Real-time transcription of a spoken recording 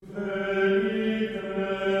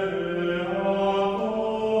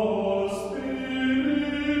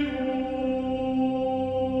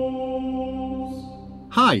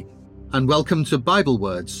and welcome to Bible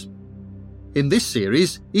Words. In this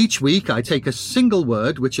series, each week I take a single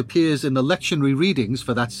word which appears in the lectionary readings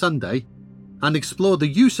for that Sunday and explore the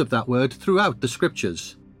use of that word throughout the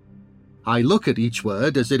Scriptures. I look at each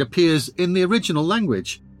word as it appears in the original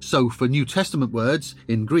language, so for New Testament words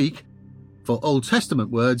in Greek, for Old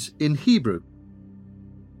Testament words in Hebrew.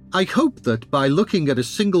 I hope that by looking at a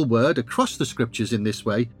single word across the Scriptures in this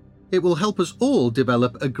way, it will help us all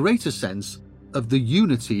develop a greater sense of the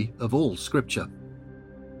unity of all Scripture.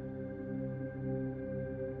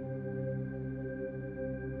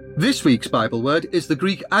 This week's Bible word is the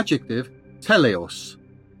Greek adjective teleos.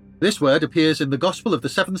 This word appears in the Gospel of the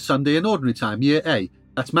Seventh Sunday in Ordinary Time, Year A,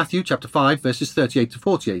 that's Matthew chapter 5, verses 38 to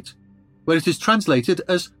 48, where it is translated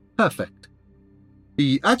as perfect.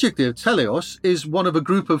 The adjective teleos is one of a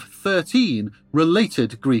group of 13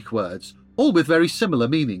 related Greek words, all with very similar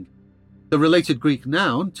meaning. The related Greek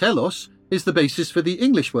noun, telos, is the basis for the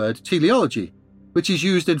English word teleology, which is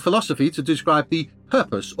used in philosophy to describe the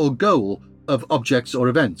purpose or goal of objects or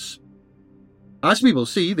events. As we will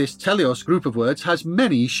see, this teleos group of words has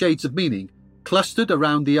many shades of meaning, clustered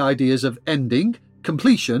around the ideas of ending,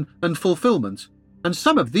 completion, and fulfillment, and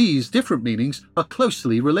some of these different meanings are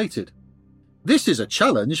closely related. This is a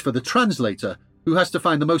challenge for the translator, who has to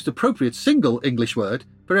find the most appropriate single English word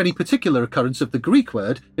for any particular occurrence of the Greek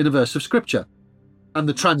word in a verse of Scripture. And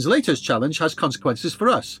the translator's challenge has consequences for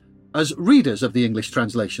us, as readers of the English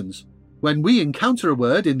translations. When we encounter a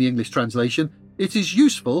word in the English translation, it is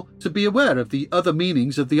useful to be aware of the other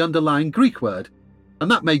meanings of the underlying Greek word, and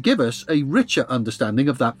that may give us a richer understanding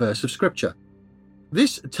of that verse of Scripture.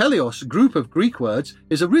 This teleos group of Greek words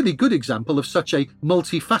is a really good example of such a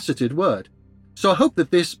multifaceted word. So I hope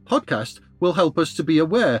that this podcast will help us to be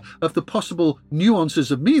aware of the possible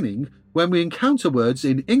nuances of meaning when we encounter words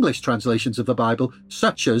in English translations of the Bible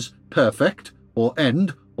such as perfect, or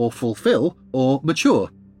end, or fulfill, or mature.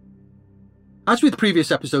 As with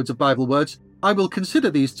previous episodes of Bible Words, I will consider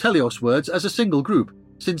these teleos words as a single group,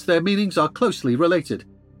 since their meanings are closely related,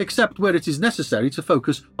 except where it is necessary to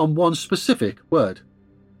focus on one specific word.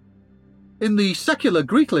 In the secular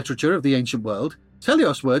Greek literature of the ancient world,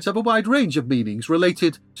 teleos words have a wide range of meanings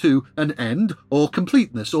related to an end, or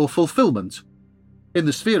completeness, or fulfillment. In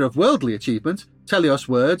the sphere of worldly achievement, teleos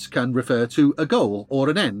words can refer to a goal or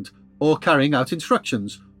an end, or carrying out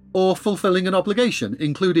instructions, or fulfilling an obligation,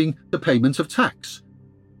 including the payment of tax.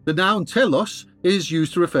 The noun telos is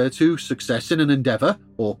used to refer to success in an endeavour,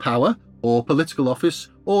 or power, or political office,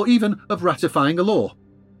 or even of ratifying a law.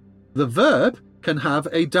 The verb can have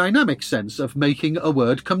a dynamic sense of making a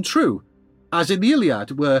word come true, as in the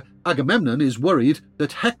Iliad, where Agamemnon is worried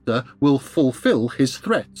that Hector will fulfill his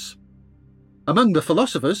threats. Among the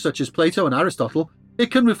philosophers such as Plato and Aristotle,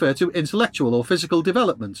 it can refer to intellectual or physical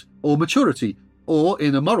development, or maturity, or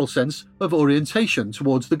in a moral sense of orientation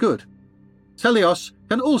towards the good. Teleos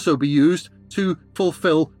can also be used to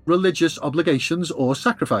fulfill religious obligations or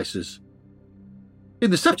sacrifices.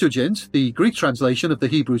 In the Septuagint, the Greek translation of the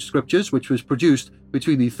Hebrew Scriptures, which was produced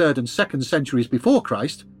between the 3rd and 2nd centuries before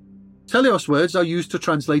Christ, teleos words are used to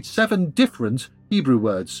translate 7 different Hebrew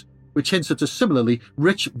words, which hints at a similarly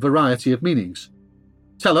rich variety of meanings.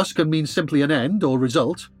 Telos can mean simply an end or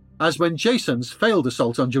result, as when Jason's failed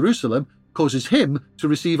assault on Jerusalem causes him to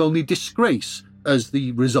receive only disgrace as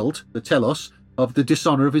the result, the telos, of the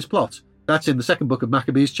dishonour of his plot. That's in the 2nd book of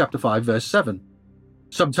Maccabees, chapter 5, verse 7.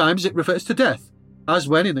 Sometimes it refers to death, as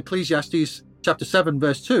when in Ecclesiastes chapter 7,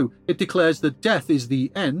 verse 2, it declares that death is the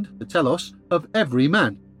end, the telos, of every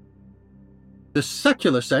man. The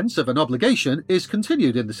secular sense of an obligation is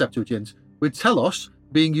continued in the Septuagint, with telos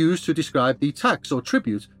being used to describe the tax or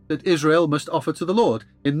tribute that Israel must offer to the Lord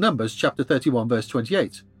in Numbers chapter 31 verse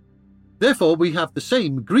 28. Therefore, we have the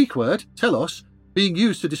same Greek word, telos, being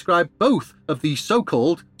used to describe both of the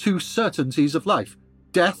so-called 2 certainties of life,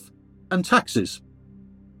 death and taxes.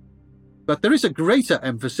 But there is a greater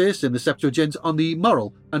emphasis in the Septuagint on the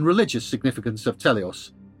moral and religious significance of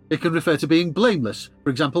teleos. It can refer to being blameless, for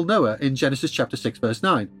example Noah in Genesis chapter 6 verse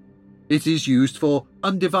 9. It is used for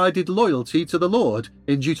undivided loyalty to the Lord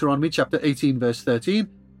in Deuteronomy chapter 18 verse 13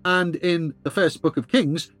 and in the 1st book of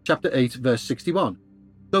Kings chapter 8 verse 61.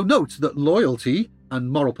 Though note that loyalty and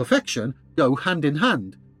moral perfection go hand in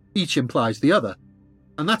hand, each implies the other,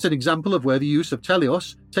 and that's an example of where the use of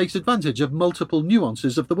teleos takes advantage of multiple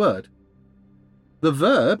nuances of the word. The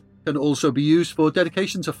verb can also be used for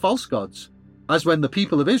dedication to false gods, as when the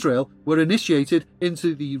people of Israel were initiated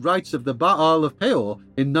into the rites of the Baal of Peor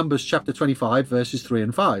in Numbers chapter 25 verses 3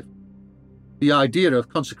 and 5. The idea of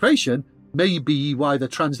consecration may be why the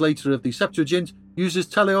translator of the Septuagint uses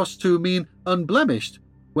teleos to mean unblemished,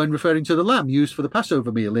 when referring to the lamb used for the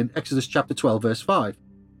Passover meal in Exodus chapter 12 verse 5,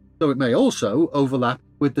 though it may also overlap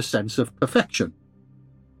with the sense of perfection.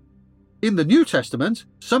 In the New Testament,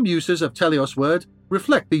 some uses of teleos word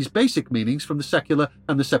reflect these basic meanings from the secular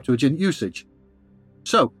and the Septuagint usage.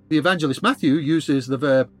 So, the evangelist Matthew uses the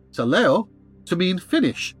verb teleo to mean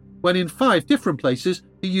finish, when in 5 different places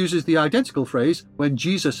he uses the identical phrase when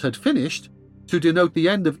Jesus had finished to denote the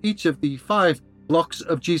end of each of the 5 blocks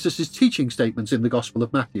of Jesus' teaching statements in the Gospel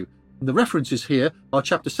of Matthew. And the references here are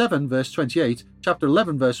chapter 7 verse 28, chapter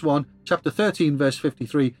 11 verse 1, chapter 13 verse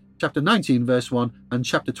 53, chapter 19 verse 1, and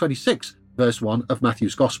chapter 26 verse 1 of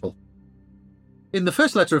Matthew's Gospel. In the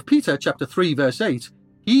first letter of Peter, chapter 3 verse 8,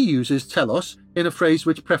 he uses telos in a phrase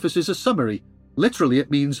which prefaces a summary. Literally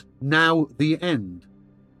it means, now the end.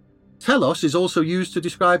 Telos is also used to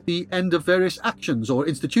describe the end of various actions or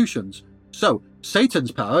institutions. So,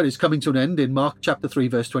 Satan's power is coming to an end in Mark chapter 3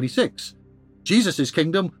 verse 26. Jesus'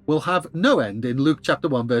 kingdom will have no end in Luke chapter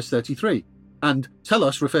 1 verse 33. And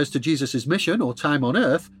telos refers to Jesus' mission or time on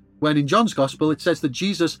earth, when in John's Gospel it says that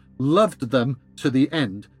Jesus loved them to the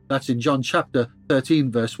end. That's in John chapter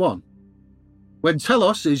 13 verse 1. When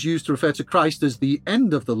telos is used to refer to Christ as the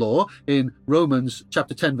end of the law in Romans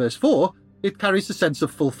chapter 10 verse 4, it carries the sense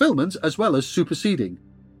of fulfillment as well as superseding.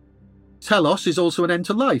 Telos is also an end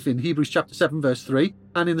to life in Hebrews chapter 7 verse 3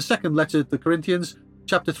 and in the second letter to the Corinthians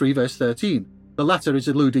chapter 3 verse 13. The latter is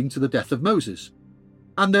alluding to the death of Moses.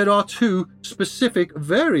 And there are 2 specific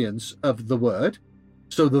variants of the word.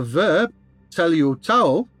 So the verb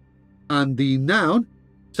teleutao and the noun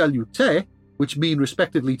teleute, which mean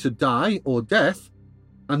respectively to die or death,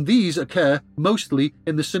 and these occur mostly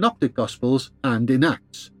in the Synoptic Gospels and in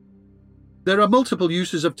Acts. There are multiple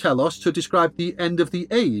uses of telos to describe the end of the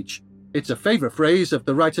age. It's a favourite phrase of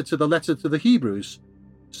the writer to the letter to the Hebrews.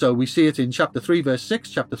 So we see it in chapter 3 verse 6,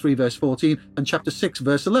 chapter 3 verse 14, and chapter 6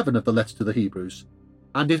 verse 11 of the letter to the Hebrews.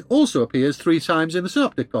 And it also appears 3 times in the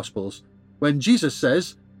Synoptic Gospels, when Jesus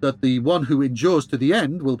says that the one who endures to the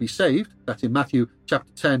end will be saved, that's in Matthew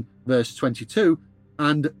chapter 10 verse 22,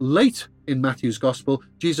 and late in Matthew's Gospel,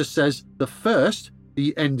 Jesus says the first,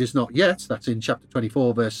 the end is not yet, that's in chapter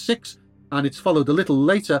 24 verse 6, and it's followed a little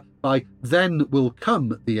later by then will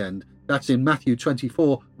come the end, that's in Matthew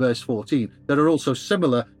 24 verse 14. There are also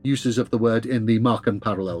similar uses of the word in the Markan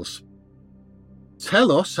parallels.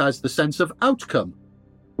 Telos has the sense of outcome,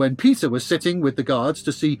 when Peter was sitting with the guards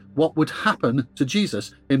to see what would happen to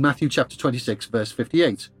Jesus in Matthew chapter 26 verse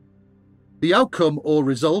 58. The outcome or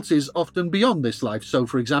result is often beyond this life. So,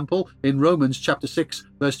 for example, in Romans chapter 6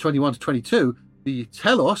 verse 21 to 22, the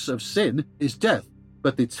telos of sin is death,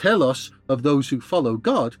 but the telos of those who follow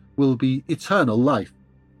God will be eternal life.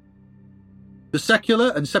 The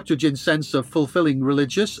secular and Septuagint sense of fulfilling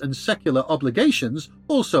religious and secular obligations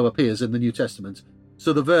also appears in the New Testament.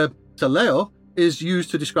 So the verb teleo is used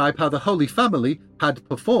to describe how the Holy Family had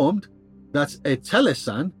performed, that's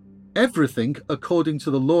etelesan, everything according to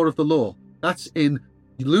the law of the law. That's in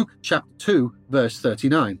Luke chapter 2 verse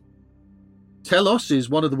 39. Telos is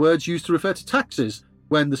one of the words used to refer to taxes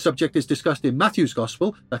when the subject is discussed in Matthew's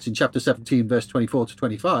Gospel, that's in chapter 17 verse 24 to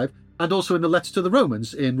 25, and also in the letter to the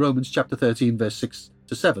Romans in Romans chapter 13 verse 6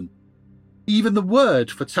 to 7. Even the word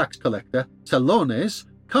for tax collector, telones,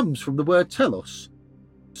 comes from the word telos.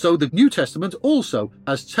 So the New Testament also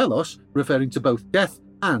has telos referring to both death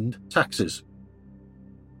and taxes.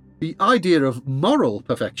 The idea of moral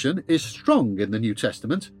perfection is strong in the New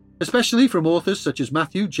Testament, especially from authors such as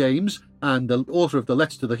Matthew, James, and the author of the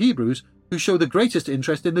letter to the Hebrews, who show the greatest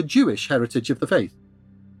interest in the Jewish heritage of the faith.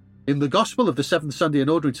 In the Gospel of the 7th Sunday in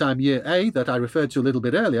Ordinary Time Year A that I referred to a little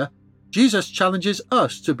bit earlier, Jesus challenges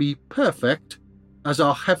us to be perfect as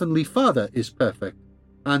our Heavenly Father is perfect.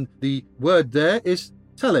 And the word there is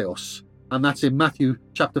teleos, and that's in Matthew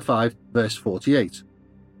chapter 5 verse 48.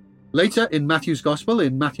 Later in Matthew's Gospel,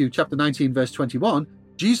 in Matthew chapter 19 verse 21,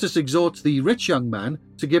 Jesus exhorts the rich young man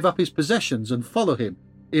to give up his possessions and follow him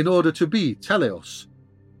in order to be teleos.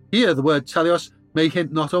 Here the word teleos may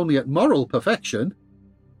hint not only at moral perfection,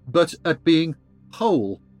 but at being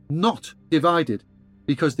whole, not divided,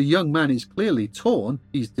 because the young man is clearly torn,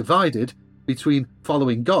 he's divided, between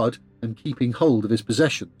following God and keeping hold of his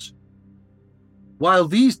possessions. While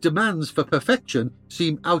these demands for perfection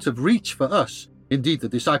seem out of reach for us, indeed the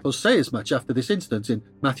disciples say as much after this instance in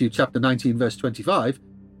Matthew chapter 19 verse 25,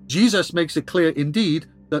 Jesus makes it clear indeed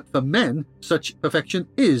that for men such perfection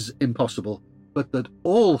is impossible, but that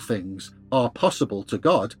all things are possible to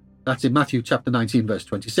God. That's in Matthew chapter 19 verse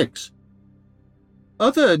 26.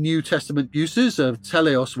 Other New Testament uses of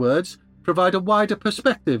teleos words provide a wider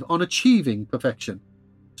perspective on achieving perfection.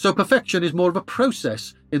 So perfection is more of a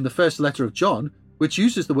process in the first letter of John, which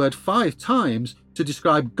uses the word 5 times to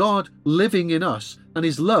describe God living in us and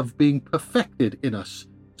his love being perfected in us.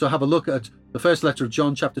 So have a look at the first letter of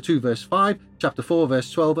John, chapter 2, verse 5, chapter 4,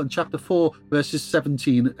 verse 12, and chapter 4, verses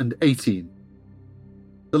 17 and 18.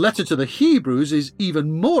 The letter to the Hebrews is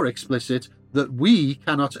even more explicit that we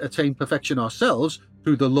cannot attain perfection ourselves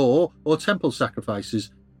through the law or temple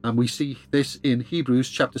sacrifices, and we see this in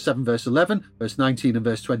Hebrews chapter 7, verse 11, verse 19 and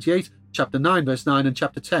verse 28, chapter 9, verse 9, and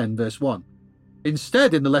chapter 10, verse 1.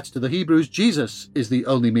 Instead, in the letter to the Hebrews, Jesus is the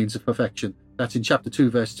only means of perfection. That's in chapter 2,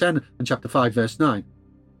 verse 10, and chapter 5, verse 9.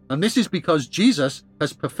 And this is because Jesus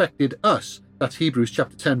has perfected us, that's Hebrews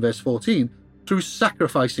chapter 10, verse 14, through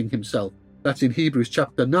sacrificing himself. That's in Hebrews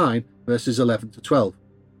chapter 9, verses 11 to 12.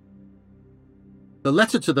 The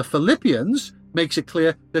letter to the Philippians makes it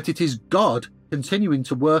clear that it is God continuing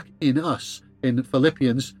to work in us in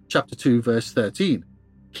Philippians chapter 2, verse 13.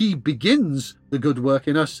 He begins the good work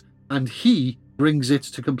in us, and he brings it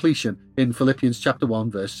to completion in Philippians chapter 1,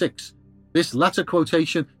 verse 6. This latter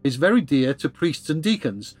quotation is very dear to priests and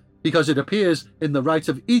deacons, because it appears in the rite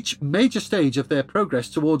of each major stage of their progress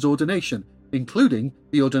towards ordination, including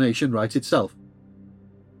the ordination rite itself.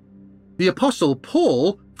 The Apostle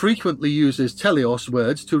Paul frequently uses teleos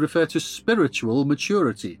words to refer to spiritual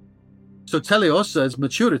maturity. So teleos as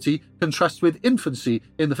maturity contrasts with infancy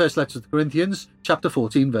in the first letter to the Corinthians, chapter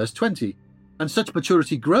 14, verse 20. And such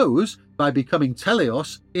maturity grows by becoming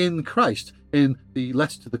teleos in Christ in the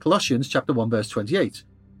letter to the Colossians, chapter 1, verse 28.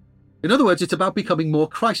 In other words, it's about becoming more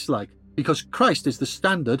Christ-like, because Christ is the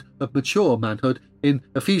standard of mature manhood in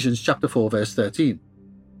Ephesians chapter 4, verse 13.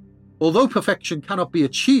 Although perfection cannot be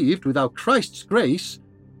achieved without Christ's grace,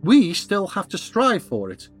 we still have to strive for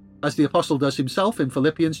it, as the apostle does himself in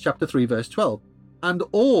Philippians chapter 3, verse 12. And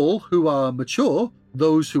all who are mature,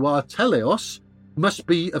 those who are teleos, must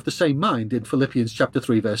be of the same mind in Philippians chapter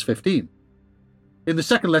 3, verse 15. In the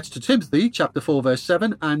second letter to Timothy, chapter 4, verse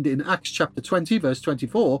 7, and in Acts chapter 20, verse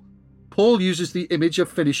 24, Paul uses the image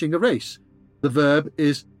of finishing a race. The verb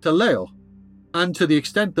is teleo. And to the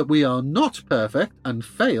extent that we are not perfect and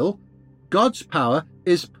fail, God's power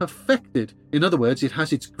is perfected. In other words, it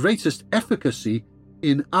has its greatest efficacy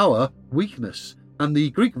in our weakness. And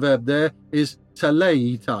the Greek verb there is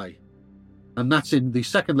teleitai. And that's in the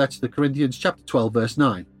second letter to the Corinthians, chapter 12, verse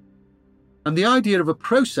 9. And the idea of a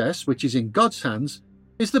process which is in God's hands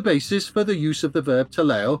is the basis for the use of the verb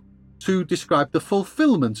teleo to describe the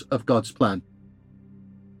fulfillment of God's plan.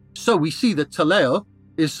 So we see that teleo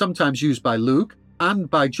is sometimes used by Luke and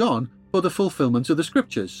by John for the fulfillment of the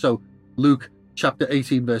scriptures. So Luke chapter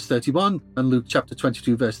 18, verse 31, and Luke chapter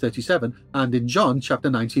 22, verse 37, and in John chapter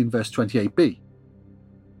 19, verse 28b.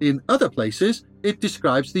 In other places, it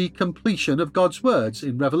describes the completion of God's words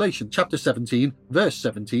in Revelation chapter 17, verse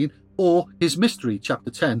 17, or his mystery, chapter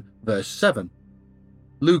 10, verse 7.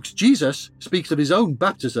 Luke's Jesus speaks of his own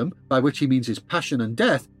baptism, by which he means his passion and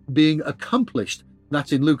death, being accomplished.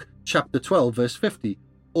 That's in Luke chapter 12, verse 50.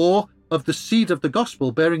 Or of the seed of the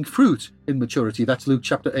gospel bearing fruit in maturity. That's Luke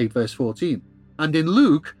chapter 8, verse 14. And in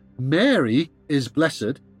Luke, Mary is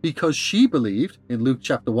blessed because she believed, in Luke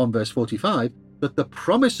chapter 1, verse 45, that the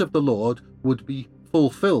promise of the Lord would be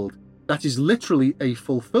fulfilled. That is literally a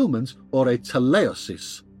fulfillment or a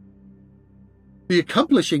teleosis. The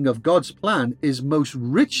accomplishing of God's plan is most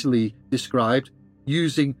richly described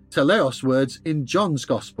using teleos words in John's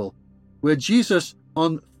Gospel, where Jesus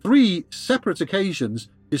on 3 separate occasions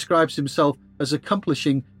describes himself as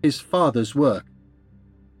accomplishing his Father's work.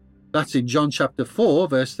 That's in John chapter 4,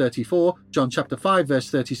 verse 34, John chapter 5, verse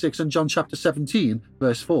 36, and John chapter 17,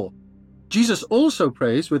 verse 4. Jesus also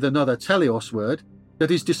prays with another teleos word that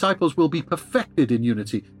his disciples will be perfected in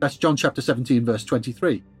unity. That's John chapter 17, verse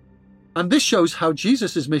 23. And this shows how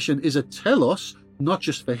Jesus' mission is a telos, not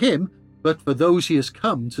just for him, but for those he has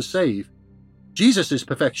come to save. Jesus'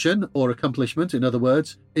 perfection, or accomplishment, in other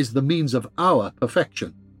words, is the means of our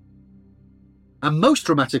perfection. And most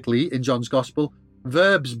dramatically in John's Gospel,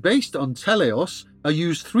 verbs based on teleos are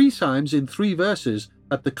used 3 times in 3 verses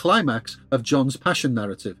at the climax of John's Passion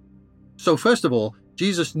narrative. So first of all,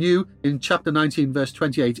 Jesus knew in chapter 19, verse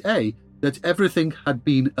 28a, that everything had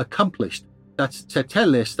been accomplished. That's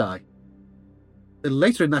tetelestai.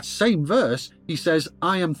 Later in that same verse, he says,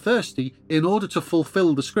 I am thirsty in order to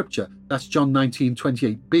fulfill the scripture. That's John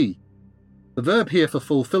 19:28b. The verb here for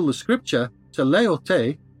fulfill the scripture,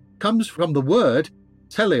 teleote, comes from the word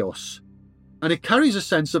teleos, and it carries a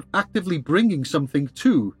sense of actively bringing something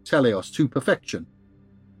to teleos, to perfection.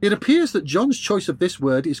 It appears that John's choice of this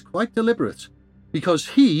word is quite deliberate, because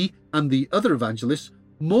he and the other evangelists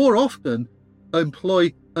more often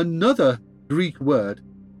employ another Greek word,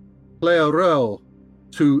 pleoreo,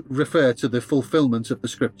 to refer to the fulfillment of the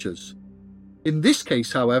scriptures. In this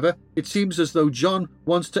case, however, it seems as though John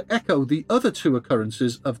wants to echo the other two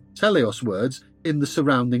occurrences of teleos words in the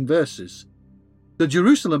surrounding verses. The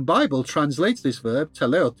Jerusalem Bible translates this verb,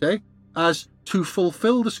 teleote, as to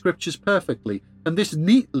fulfill the scriptures perfectly, and this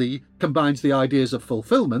neatly combines the ideas of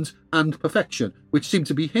fulfillment and perfection, which seem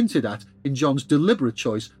to be hinted at in John's deliberate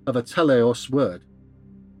choice of a teleos word.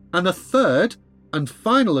 And the third and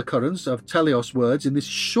final occurrence of teleos words in this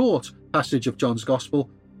short passage of John's Gospel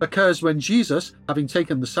occurs when Jesus, having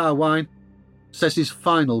taken the sour wine, says his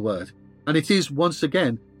final word, and it is once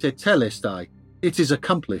again tetelestai, it is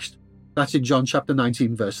accomplished. That's in John chapter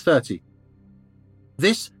 19 verse 30.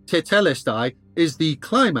 This tetelestai is the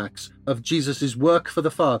climax of Jesus' work for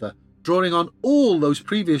the Father, drawing on all those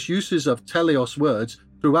previous uses of teleos words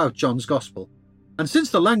throughout John's Gospel. And since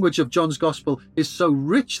the language of John's Gospel is so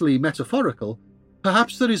richly metaphorical,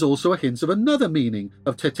 perhaps there is also a hint of another meaning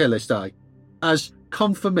of tetelestai, as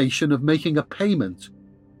confirmation of making a payment,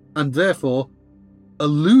 and therefore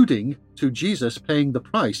alluding to Jesus paying the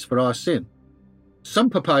price for our sin. Some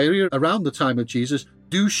papyri around the time of Jesus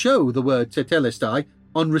do show the word tetelestai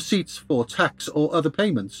on receipts for tax or other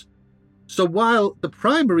payments. So while the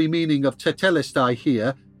primary meaning of tetelestai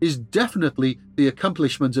here is definitely the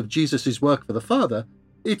accomplishment of Jesus' work for the Father,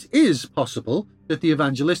 it is possible that the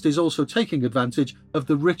evangelist is also taking advantage of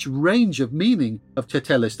the rich range of meaning of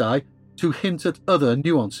tetelestai to hint at other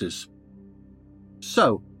nuances.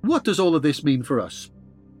 So, what does all of this mean for us?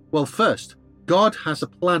 Well, first, God has a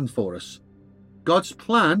plan for us. God's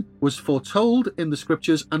plan was foretold in the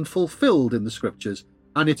scriptures and fulfilled in the scriptures,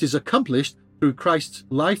 and it is accomplished through Christ's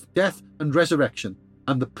life, death, and resurrection.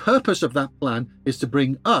 And the purpose of that plan is to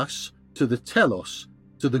bring us to the telos,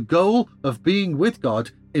 to the goal of being with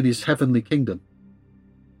God in his heavenly kingdom.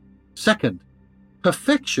 Second,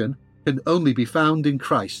 perfection can only be found in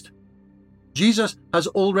Christ. Jesus has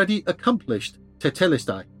already accomplished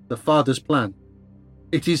tetelestai, the Father's plan.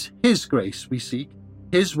 It is his grace we seek,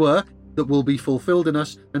 his work that will be fulfilled in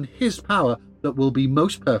us, and his power that will be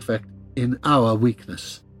most perfect in our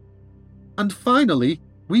weakness. And finally,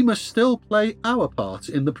 we must still play our part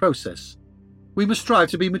in the process. We must strive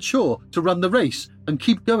to be mature, to run the race, and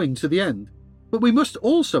keep going to the end. But we must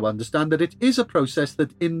also understand that it is a process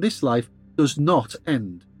that in this life does not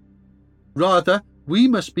end. Rather, we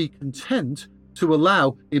must be content to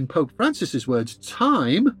allow, in Pope Francis's words,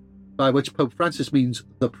 time, by which Pope Francis means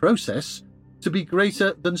the process, to be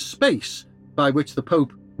greater than space, by which the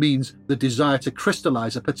Pope means the desire to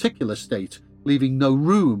crystallize a particular state, leaving no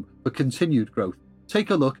room for continued growth. Take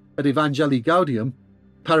a look at Evangelii Gaudium,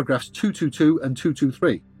 paragraphs 222 and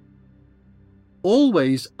 223.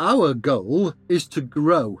 Always our goal is to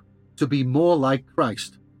grow, to be more like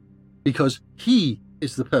Christ, because he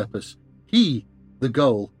is the purpose, he the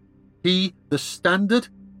goal, he the standard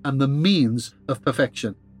and the means of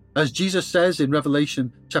perfection. As Jesus says in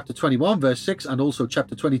Revelation chapter 21 verse 6 and also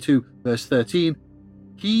chapter 22 verse 13,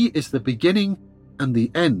 he is the beginning and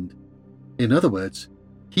the end. In other words,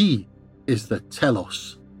 he is the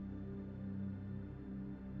telos.